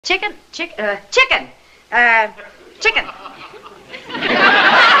Chicken. You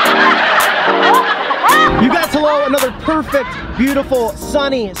guys, hello, another perfect, beautiful,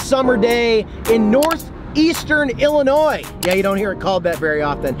 sunny summer day in northeastern Illinois. Yeah, you don't hear it called that very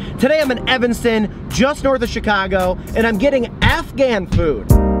often. Today I'm in Evanston, just north of Chicago, and I'm getting Afghan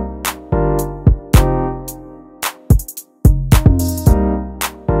food.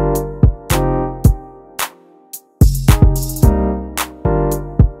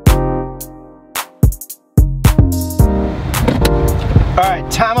 All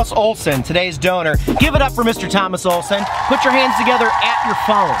right, Thomas Olson, today's donor. Give it up for Mr. Thomas Olson. Put your hands together at your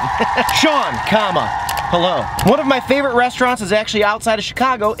phone. Sean, hello. One of my favorite restaurants is actually outside of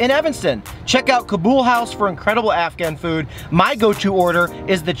Chicago in Evanston. Check out Kabob House for incredible Afghan food. My go-to order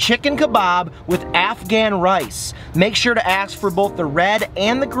is the chicken kebab with Afghan rice. Make sure to ask for both the red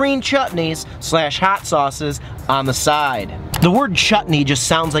and the green chutneys / hot sauces on the side. The word chutney just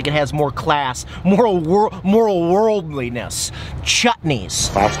sounds like it has more class, moral worldliness. Chutneys.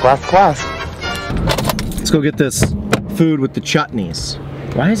 Class. Let's go get this food with the chutneys.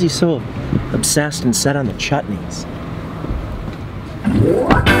 Why is he so obsessed and set on the chutneys?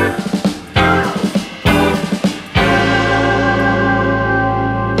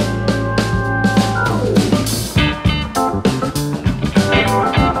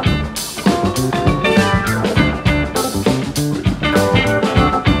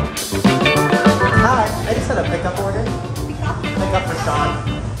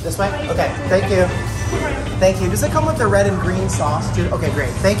 This way? Okay, thank you. Thank you. Does it come with the red and green sauce too? Okay,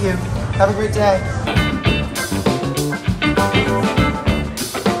 great. Thank you. Have a great day.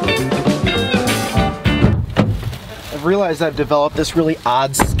 I've realized I've developed this really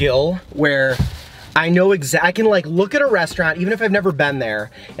odd skill where I know I can like look at a restaurant, even if I've never been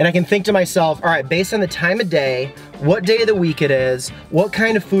there, and I can think to myself, all right, based on the time of day, what day of the week it is, what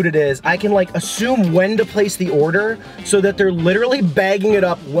kind of food it is, I can like assume when to place the order so that they're literally bagging it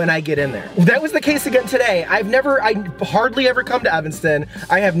up when I get in there. That was the case again today. I hardly ever come to Evanston.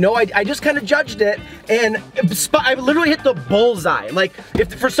 I have no idea, I just kind of judged it, and I literally hit the bullseye. Like,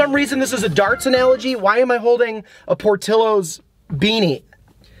 if for some reason this is a darts analogy, why am I holding a Portillo's beanie?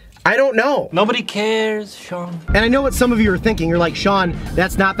 I don't know. Nobody cares, Sean. And I know what some of you are thinking. You're like, Sean,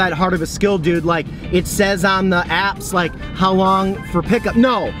 that's not that hard of a skill, dude. Like, it says on the apps, like, how long for pickup.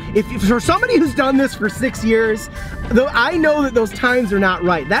 No, if for somebody who's done this for 6 years, though I know that those times are not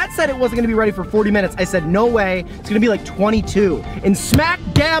right. That said it wasn't gonna be ready for 40 minutes. I said, no way, it's gonna be like 22. And smack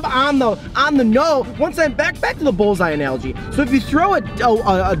dab on the no, once I'm back to the bullseye analogy. So if you throw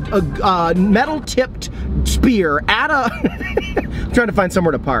a metal-tipped spear at a, I'm trying to find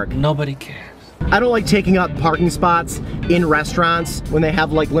somewhere to park. Nobody cares. I don't like taking up parking spots in restaurants when they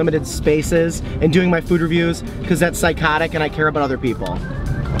have like limited spaces and doing my food reviews because that's psychotic and I care about other people.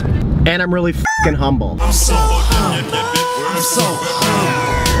 And I'm really fucking humble. I'm so humble. I'm so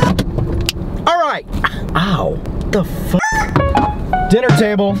humble. All right. Ow. The fuck? Dinner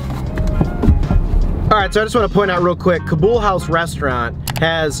table. All right, so I just want to point out real quick, Kabob House Restaurant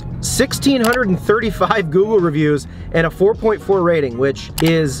has 1,635 Google reviews and a 4.4 rating, which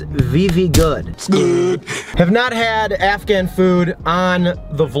is VV good. Good. Have not had Afghan food on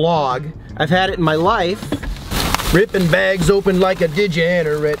the vlog. I've had it in my life. Ripping bags open like a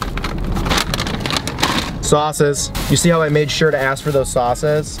degenerate. Sauces. You see how I made sure to ask for those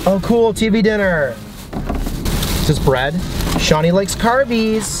sauces? Oh cool, TV dinner. Is this bread? Shawnee likes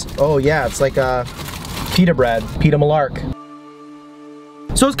carbies. Oh yeah, it's like a pita bread, pita malark.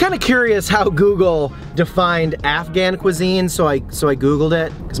 So I was kind of curious how Google defined Afghan cuisine, so I Googled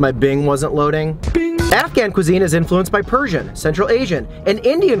it, because my Bing wasn't loading. Bing. Afghan cuisine is influenced by Persian, Central Asian, and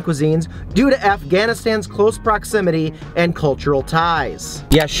Indian cuisines due to Afghanistan's close proximity and cultural ties.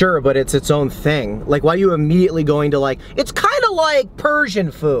 Yeah, sure, but it's its own thing. Like, why are you immediately going to like, it's kind of like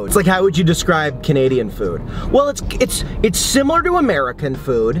Persian food. It's like, how would you describe Canadian food? Well, it's similar to American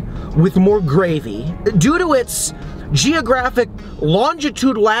food with more gravy due to its geographic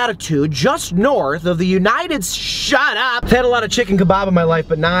latitude just north of the United Shut up! I've had a lot of chicken kebab in my life,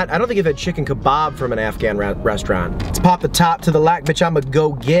 but I don't think I've had chicken kebab from an Afghan restaurant. Let's pop the top to the lack, bitch, I'ma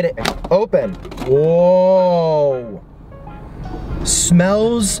go get it. Open. Whoa.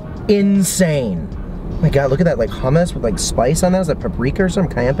 Smells insane. Oh my god, look at that, like hummus with like spice on that. Is that paprika or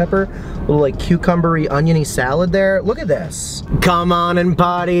something? Cayenne pepper? A little like cucumbery, oniony salad there. Look at this. Come on and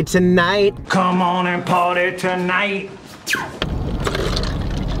party tonight. Come on and party tonight.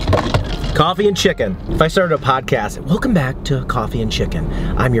 Coffee and chicken. If I started a podcast, welcome back to Coffee and Chicken.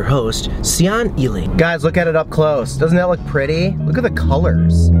 I'm your host, CeanEly. Guys, look at it up close. Doesn't that look pretty? Look at the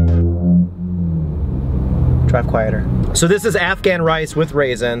colors. Drive quieter. So this is Afghan rice with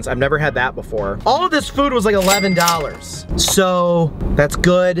raisins. I've never had that before. All of this food was like $11. So that's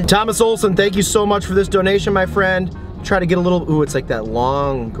good. Thomas Olson, thank you so much for this donation, my friend. Try to get a little, ooh, it's like that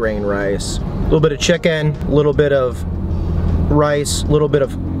long grain rice. A little bit of chicken, a little bit of rice, a little bit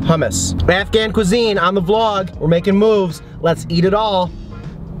of hummus. Afghan cuisine on the vlog. We're making moves. Let's eat it all.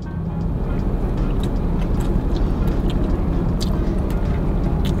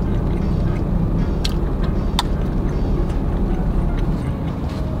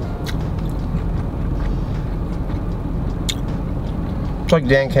 It's like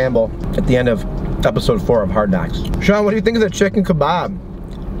Dan Campbell at the end of episode 4 of Hard Knocks. Sean, what do you think of the chicken kebab?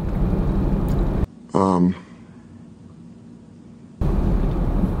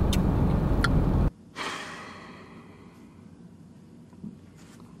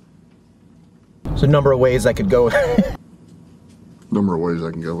 There's a number of ways I could go with Number of ways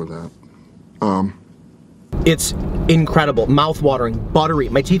I can go with that. It's incredible, mouth-watering, buttery.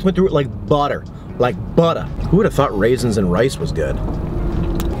 My teeth went through it like butter. Like butter. Who would have thought raisins and rice was good?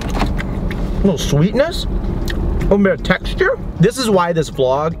 A little sweetness, a little bit of texture. This is why this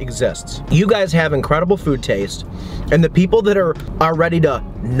vlog exists. You guys have incredible food taste, and the people that are ready to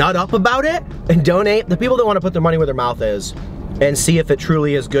nut up about it and donate, the people that want to put their money where their mouth is and see if it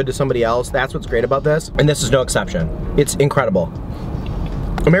truly is good to somebody else, that's what's great about this, and this is no exception. It's incredible.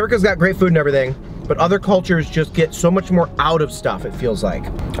 America's got great food and everything, but other cultures just get so much more out of stuff, it feels like.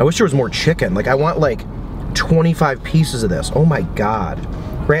 I wish there was more chicken. Like, I want like 25 pieces of this. Oh my God.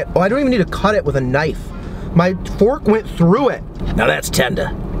 Grant, oh, I don't even need to cut it with a knife. My fork went through it. Now that's tender.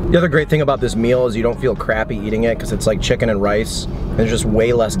 The other great thing about this meal is you don't feel crappy eating it because it's like chicken and rice. And there's just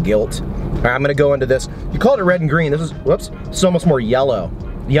way less guilt. All right, I'm gonna go into this. You call it a red and green. This is, whoops, this is almost more yellow.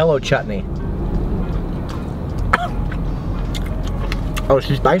 Yellow chutney. Oh,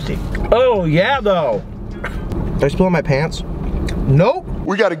 she's spicy. Oh yeah, though. Did I spill on my pants? Nope.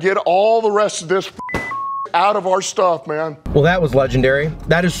 We got to get all the rest of this out of our stuff, man. Well, that was legendary.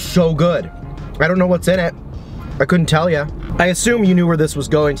 That is so good. I don't know what's in it. I couldn't tell you. I assume you knew where this was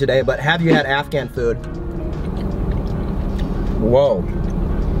going today, but have you had Afghan food? Whoa.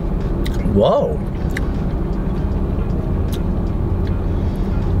 Whoa.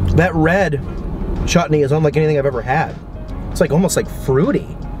 That red chutney is unlike anything I've ever had. It's like almost like fruity.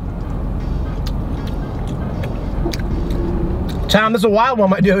 Tom, this is a wild one,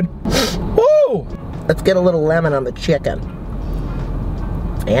 my dude. Woo! Let's get a little lemon on the chicken.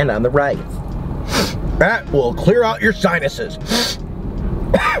 And on the rice. That will clear out your sinuses.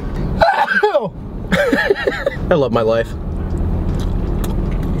 I love my life.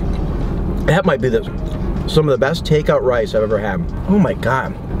 That might be some of the best takeout rice I've ever had. Oh my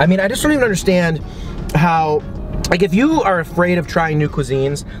God. I mean, I just don't even understand how, like, if you are afraid of trying new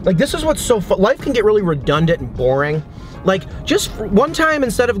cuisines, like, this is what's so fun. Life can get really redundant and boring. Like, just one time,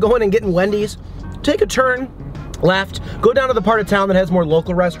 instead of going and getting Wendy's, take a turn left, go down to the part of town that has more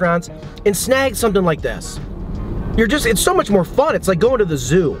local restaurants, and snag something like this. It's so much more fun. It's like going to the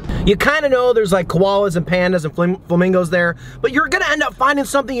zoo. You kind of know there's like koalas and pandas and flamingos there, but you're gonna end up finding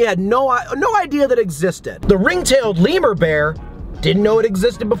something you had no idea that existed. The ring-tailed lemur bear, didn't know it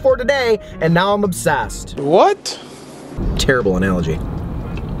existed before today, and now I'm obsessed. What? Terrible analogy.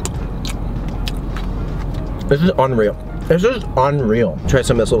 This is unreal. This is unreal. Try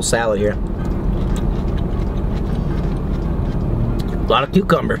some of this little salad here. A lot of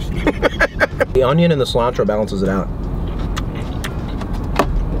cucumbers. The onion and the cilantro balances it out.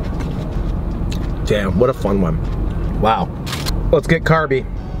 Damn, what a fun one. Wow. Let's get carby.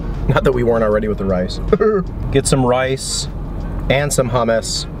 Not that we weren't already with the rice. Get some rice and some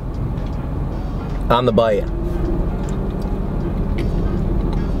hummus on the bite.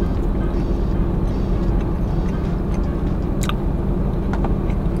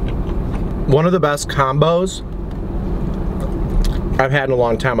 One of the best combos I've had in a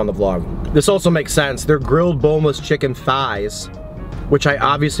long time on the vlog. This also makes sense. They're grilled boneless chicken thighs, which I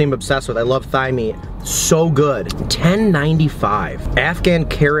obviously am obsessed with. I love thigh meat. So good. $10.95. Afghan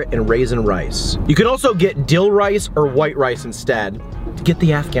carrot and raisin rice. You can also get dill rice or white rice instead. Get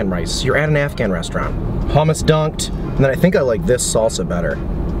the Afghan rice. You're at an Afghan restaurant. Hummus dunked, and then I think I like this salsa better.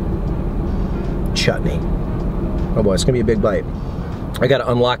 Chutney. Oh boy, it's gonna be a big bite. I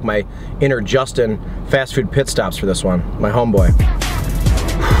gotta unlock my inner Justin fast food pit stops for this one. My homeboy.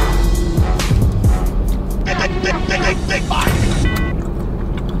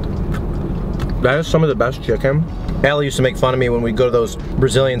 That is some of the best chicken. Allie used to make fun of me when we'd go to those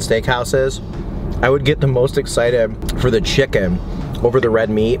Brazilian steakhouses. I would get the most excited for the chicken over the red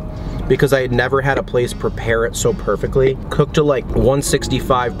meat because I had never had a place prepare it so perfectly. Cooked to like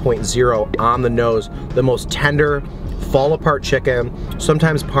 165.0 on the nose. The most tender, fall apart chicken,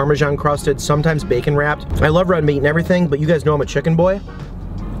 sometimes Parmesan crusted, sometimes bacon wrapped. I love red meat and everything, but you guys know I'm a chicken boy.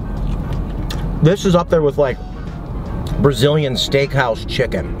 This is up there with like Brazilian steakhouse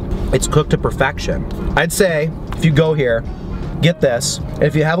chicken. It's cooked to perfection. I'd say if you go here, get this, and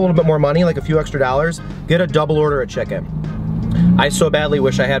if you have a little bit more money, like a few extra dollars, get a double order of chicken. I so badly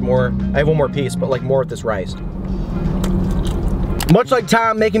wish I had more. I have one more piece, but like more with this rice. Much like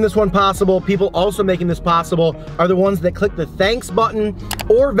Tom making this one possible, people also making this possible are the ones that click the thanks button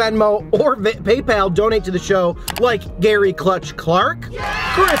or Venmo or PayPal donate to the show, like Gary Clutch Clark,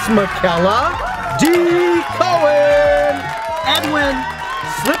 Chris McKella, D. Cohen, Edwin,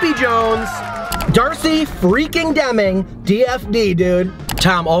 Slippy Jones, Darcy freaking Deming, DFD, dude.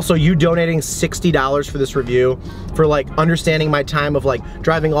 Tom, also you donating $60 for this review, for like understanding my time of like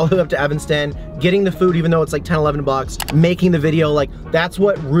driving all the way up to Evanston, getting the food even though it's like 10, 11 bucks, making the video, like that's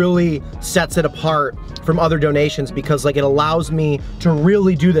what really sets it apart from other donations, because like it allows me to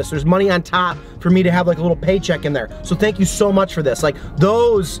really do this. There's money on top for me to have like a little paycheck in there. So thank you so much for this. Like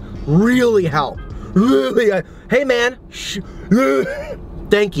those really help. Really, hey man,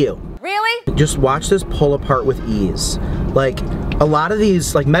 thank you. Really? Just watch this pull apart with ease. Like, a lot of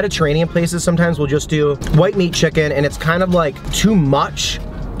these, like Mediterranean places sometimes will just do white meat chicken and it's kind of like too much.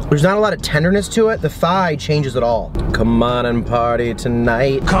 There's not a lot of tenderness to it. The thigh changes it all. Come on and party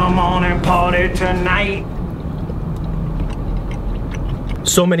tonight. Come on and party tonight.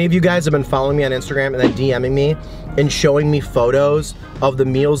 So many of you guys have been following me on Instagram and then DMing me and showing me photos of the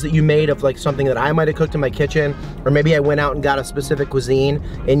meals that you made, of like something that I might have cooked in my kitchen, or maybe I went out and got a specific cuisine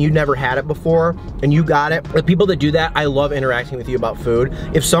and you never had it before and you got it. The people that do that, I love interacting with you about food.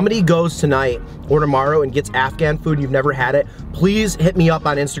 If somebody goes tonight or tomorrow and gets Afghan food and you've never had it, please hit me up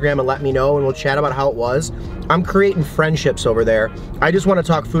on Instagram and let me know and we'll chat about how it was. I'm creating friendships over there. I just want to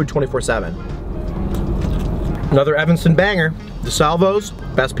talk food 24/7. Another Evanston banger. DeSalvo's,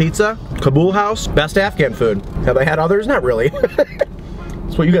 best pizza. Kabul House, best Afghan food. Have I had others? Not really.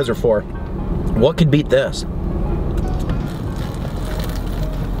 That's what you guys are for. What could beat this?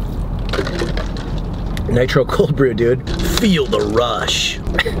 Nitro cold brew, dude. Feel the rush.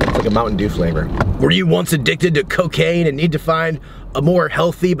 It's like a Mountain Dew flavor. Were you once addicted to cocaine and need to find a more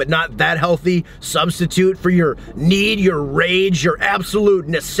healthy but not that healthy substitute for your need, your rage, your absolute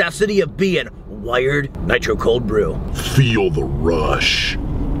necessity of being wired? Nitro cold brew. Feel the rush.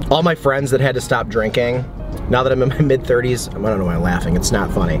 All my friends that had to stop drinking, now that I'm in my mid-30s, I don't know why I'm laughing, it's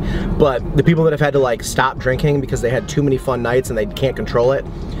not funny, but the people that have had to like stop drinking because they had too many fun nights and they can't control it,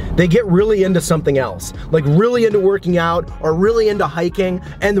 they get really into something else, like really into working out or really into hiking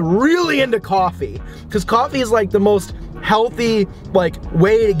and really into coffee, because coffee is like the most healthy like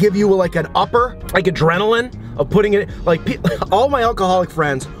way to give you like an upper, like adrenaline of putting it, like all my alcoholic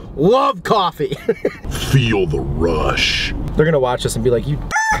friends love coffee. Feel the rush. They're gonna watch this and be like, you.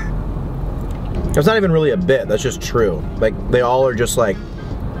 It's not even really a bit, that's just true. Like, they all are just like,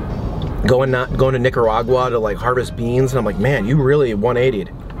 going to Nicaragua to like harvest beans, and I'm like, man, you really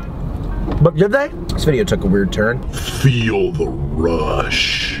 180'd. But did they? This video took a weird turn. Feel the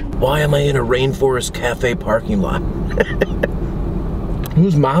rush. Why am I in a Rainforest Cafe parking lot?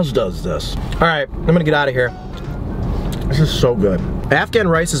 Whose Mazda is this? All right, I'm gonna get out of here. This is so good. Afghan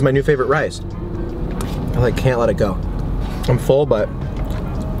rice is my new favorite rice. I like can't let it go. I'm full, but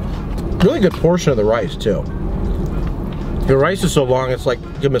really good portion of the rice too. The rice is so long, it's like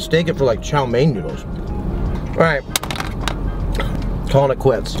you can mistake it for like chow mein noodles. All right, calling it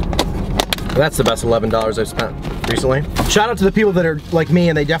quits. That's the best $11 I've spent recently. Shout out to the people that are like me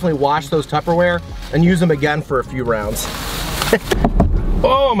and they definitely wash those Tupperware and use them again for a few rounds.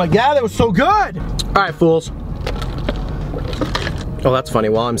 Oh my God, that was so good. All right, fools. Oh, that's funny.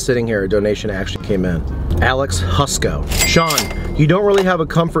 While I'm sitting here, a donation actually came in. Alex Husko. Sean, you don't really have a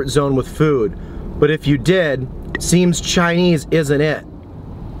comfort zone with food, but if you did, seems Chinese, isn't it?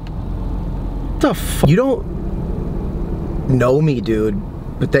 What the f? You don't know me, dude,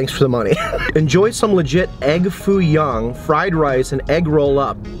 but thanks for the money. Enjoy some legit egg foo young, fried rice, and egg roll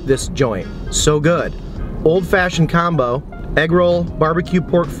up this joint. So good. Old-fashioned combo, egg roll, barbecue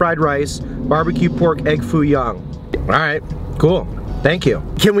pork fried rice, barbecue pork egg foo young. All right, cool. Thank you.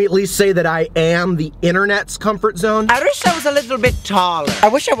 Can we at least say that I am the internet's comfort zone? I wish I was a little bit taller. I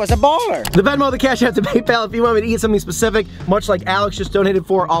wish I was a baller. The Venmo, the CashApp, the PayPal, if you want me to eat something specific, much like Alex just donated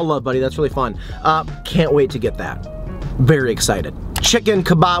for, all love, buddy. That's really fun. Can't wait to get that. Very excited. Chicken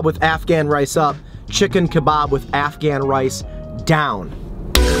kebab with Afghan rice up. Chicken kebab with Afghan rice down.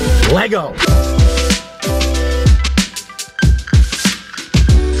 Lego.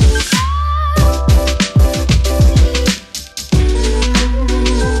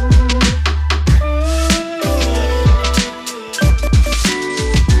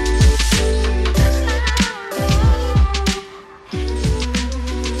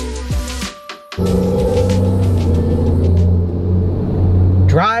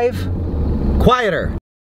 Drive quieter.